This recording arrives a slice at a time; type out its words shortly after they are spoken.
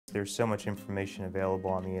There's so much information available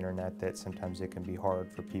on the internet that sometimes it can be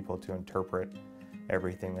hard for people to interpret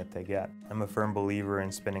everything that they get. I'm a firm believer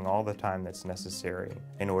in spending all the time that's necessary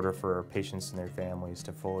in order for patients and their families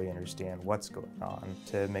to fully understand what's going on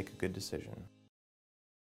to make a good decision.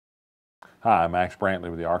 Hi, I'm Max Brantley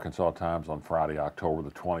with the Arkansas Times on Friday, October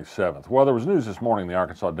the 27th. Well, there was news this morning in the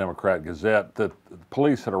Arkansas Democrat-Gazette that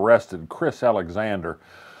police had arrested Chris Alexander,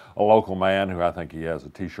 a local man who I think he has a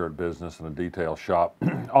t-shirt business and a detail shop,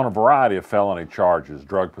 on a variety of felony charges: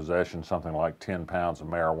 drug possession, something like 10 pounds of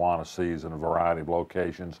marijuana seized in a variety of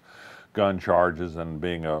locations, gun charges, and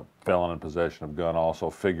being a felon in possession of gun also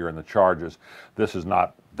figure in the charges. This is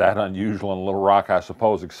not that unusual in Little Rock, I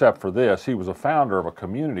suppose, except for this. He was a founder of a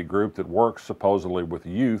community group that works supposedly with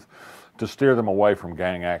youth to steer them away from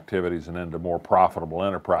gang activities and into more profitable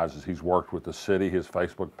enterprises. He's worked with the city. His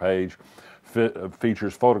Facebook page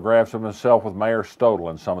features photographs of himself with Mayor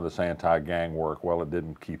Stodel in some of this anti-gang work. Well, it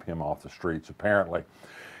didn't keep him off the streets, apparently.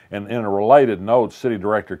 And in a related note, City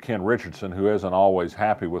Director Ken Richardson, who isn't always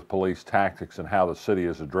happy with police tactics and how the city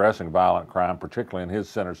is addressing violent crime, particularly in his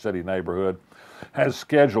Center City neighborhood, has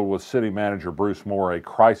scheduled with City Manager Bruce Moore a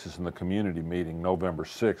crisis in the community meeting November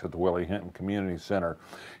 6th at the Willie Hinton Community Center.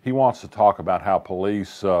 He wants to talk about how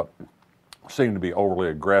police seem to be overly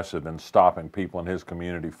aggressive in stopping people in his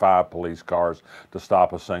community. 5 police cars to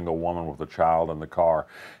stop a single woman with a child in the car.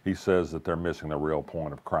 He says that they're missing the real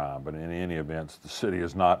point of crime, but in any event, the city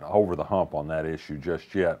is not over the hump on that issue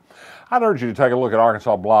just yet. I'd urge you to take a look at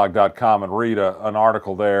arkansasblog.com and read an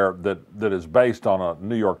article there that is based on a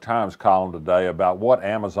New York Times column today about what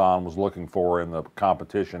Amazon was looking for in the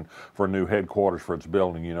competition for new headquarters for its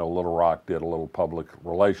building. You know, Little Rock did a little public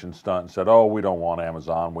relations stunt and said, oh, we don't want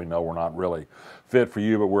Amazon. We know we're not really fit for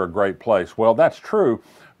you, but we're a great place. Well, that's true,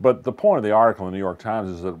 but the point of the article in the New York Times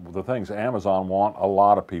is that the things Amazon want, a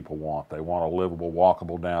lot of people want. They want a livable,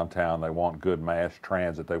 walkable downtown. They want good mass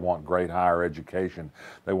transit. They want great higher education.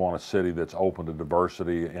 They want a city that's open to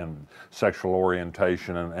diversity and sexual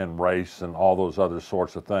orientation and race and all those other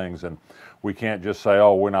sorts of things. And we can't just say,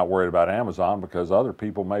 oh, we're not worried about Amazon, because other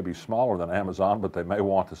people may be smaller than Amazon, but they may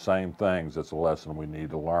want the same things. It's a lesson we need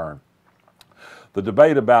to learn. The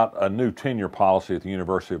debate about a new tenure policy at the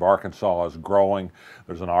University of Arkansas is growing.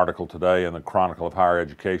 There's an article today in the Chronicle of Higher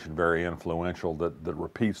Education, very influential, that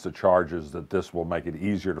repeats the charges that this will make it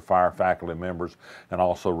easier to fire faculty members and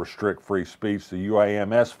also restrict free speech. The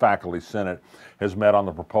UAMS Faculty Senate has met on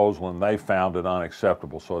the proposal and they found it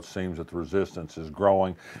unacceptable, so it seems that the resistance is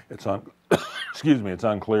growing. It's it's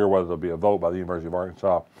unclear whether there'll be a vote by the University of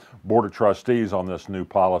Arkansas Board of Trustees on this new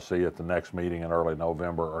policy at the next meeting in early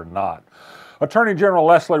November or not. Attorney General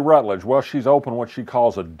Leslie Rutledge, well, she's opened what she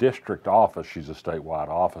calls a district office. She's a statewide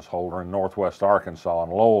office holder in Northwest Arkansas,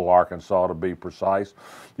 in Lowell, Arkansas, to be precise.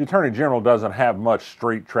 The Attorney General doesn't have much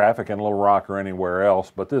street traffic in Little Rock or anywhere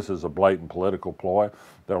else, but this is a blatant political ploy.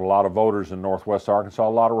 There are a lot of voters in Northwest Arkansas, a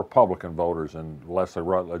lot of Republican voters, and Leslie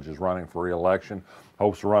Rutledge is running for re-election.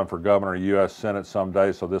 Hopes to run for governor of U.S. Senate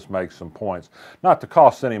someday, so this makes some points. Not to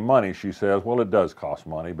cost any money, she says. Well, it does cost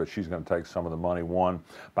money, but she's going to take some of the money won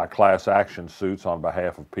by class action suits on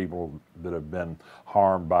behalf of people that have been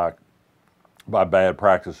harmed by bad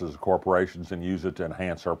practices of corporations and use it to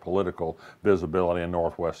enhance our political visibility in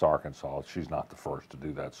Northwest Arkansas. She's not the first to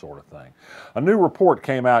do that sort of thing. A new report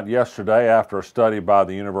came out yesterday after a study by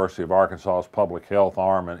the University of Arkansas's public health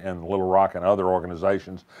arm and Little Rock and other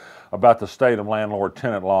organizations about the state of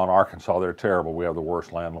landlord-tenant law in Arkansas. They're terrible. We have the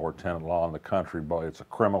worst landlord-tenant law in the country, but it's a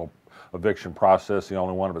criminal eviction process, the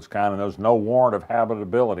only one of its kind, and there's no warrant of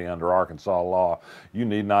habitability under Arkansas law. You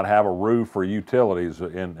need not have a roof or utilities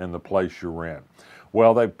in the place you're in.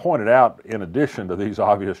 Well, they pointed out, in addition to these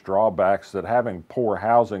obvious drawbacks, that having poor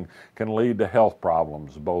housing can lead to health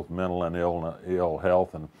problems, both mental and ill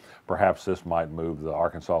health, and perhaps this might move the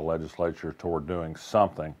Arkansas legislature toward doing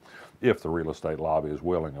something, if the real estate lobby is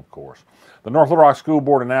willing, of course. The North Little Rock School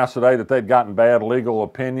Board announced today that they'd gotten bad legal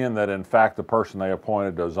opinion, that in fact the person they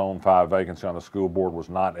appointed to Zone 5 vacancy on the school board was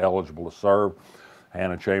not eligible to serve.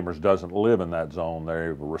 Hannah Chambers doesn't live in that zone.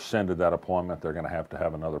 They've rescinded that appointment. They're going to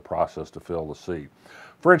have another process to fill the seat.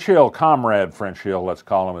 French Hill, Comrade French Hill, let's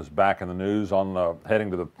call him, is back in the news, heading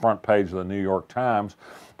to the front page of the New York Times,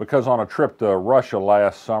 because on a trip to Russia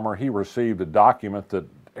last summer, he received a document that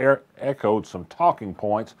echoed some talking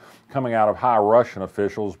points coming out of high Russian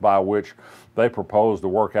officials, by which they proposed to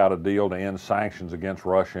work out a deal to end sanctions against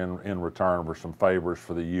Russia in return for some favors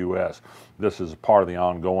for the U.S. This is part of the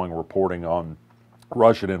ongoing reporting on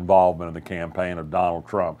Russian involvement in the campaign of Donald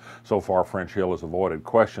Trump. So far, French Hill has avoided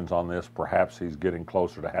questions on this. Perhaps he's getting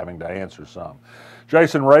closer to having to answer some.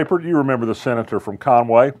 Jason Rapert, you remember the senator from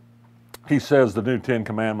Conway. He says the new Ten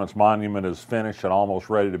Commandments monument is finished and almost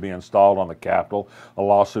ready to be installed on the Capitol. A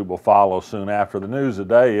lawsuit will follow soon after. The news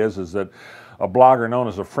today is that a blogger known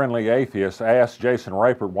as a Friendly Atheist asked Jason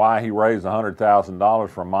Rapert why he raised $100,000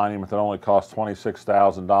 for a monument that only cost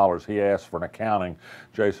 $26,000. He asked for an accounting.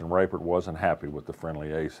 Jason Rapert wasn't happy with the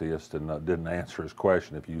Friendly Atheist and didn't answer his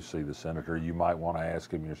question. If you see the senator, you might want to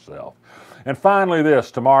ask him yourself. And finally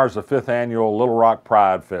this, tomorrow's the 5th annual Little Rock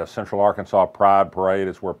Pride Fest, Central Arkansas Pride Parade.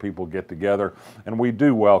 It's where people get together, and we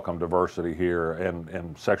do welcome diversity here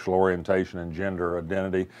in sexual orientation and gender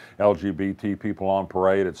identity. LGBT people on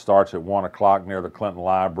parade. It starts at 1 o'clock near the Clinton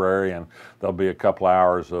Library, and there'll be a couple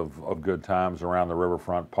hours of good times around the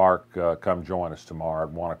Riverfront Park. Come join us tomorrow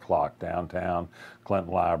at 1 o'clock downtown,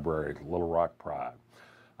 Clinton Library, Little Rock Pride.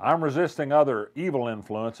 I'm resisting other evil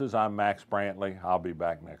influences. I'm Max Brantley. I'll be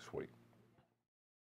back next week.